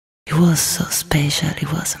was so special, he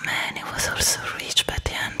was a man, he was also rich, but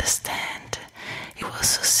he understand. He was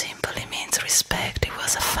so simple, he means respect, he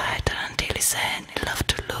was a fighter until his end, he loved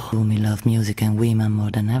to lose. He loved music and women more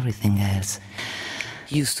than everything else.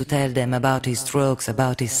 He used to tell them about his strokes,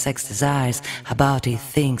 about his sex desires, about his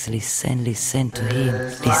things. Listen, listen to him,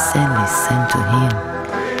 listen, listen to him.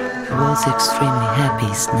 He was extremely happy,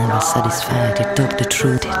 he's never satisfied, he talked the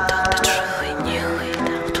truth, he knew it,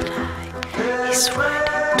 how to lie. He's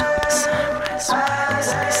riding to the sunrise while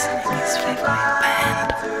he's listening his favorite band.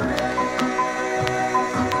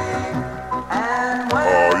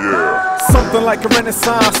 Oh yeah. Something like a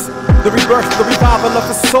renaissance, the rebirth, the revival of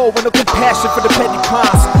his soul, and no compassion for the petty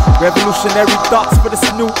crimes. Revolutionary thoughts for this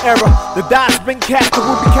new era. The dot's been cast, the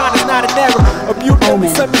Rubicon is not an error. A mute only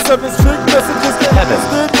 77 strict messages to heaven.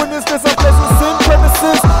 Witness this unpleasant sin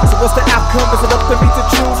premises. So what's the outcome? Is it up to me to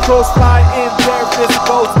choose? Crows fly in there, this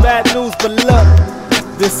bodes bad news, but look.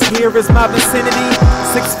 This here is my vicinity.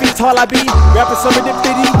 6 feet tall I be, rapping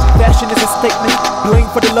serendipity. Fashion is a statement, bling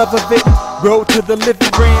for the love of it. Road to the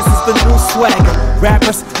Deliverance is the new swagger.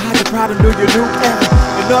 Rappers, hide your pride and know your new era.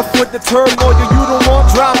 Enough with the turmoil, you don't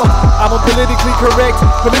want drama. I'm politically correct,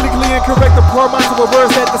 politically incorrect. The poor minds of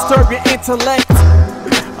words that disturb your intellect.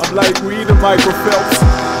 I'm like weed and microphelps,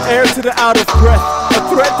 air to the out of breath. A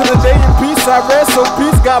threat to the day in peace, I rest. So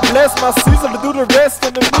peace, God bless my season to do the rest.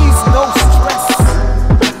 Enemies, no stress.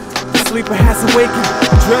 Sleeper has awakened,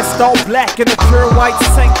 dressed all black in a pure white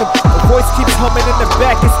sanctum. The voice keeps humming in the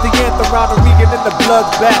back, it's the anthem. Ronald Reagan in the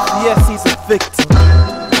bloodbath, yes, he's a victim.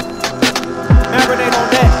 Marinate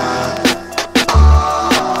on that.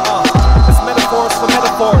 It's metaphors for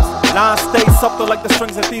metaphors. Lines stay something like the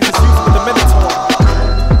strings that Theseus used with the Minotaur.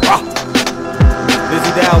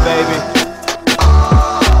 Dizzy down, baby.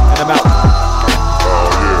 And I'm out.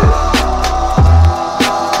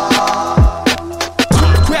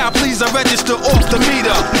 Please, I register off the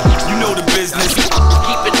meter. You know the business.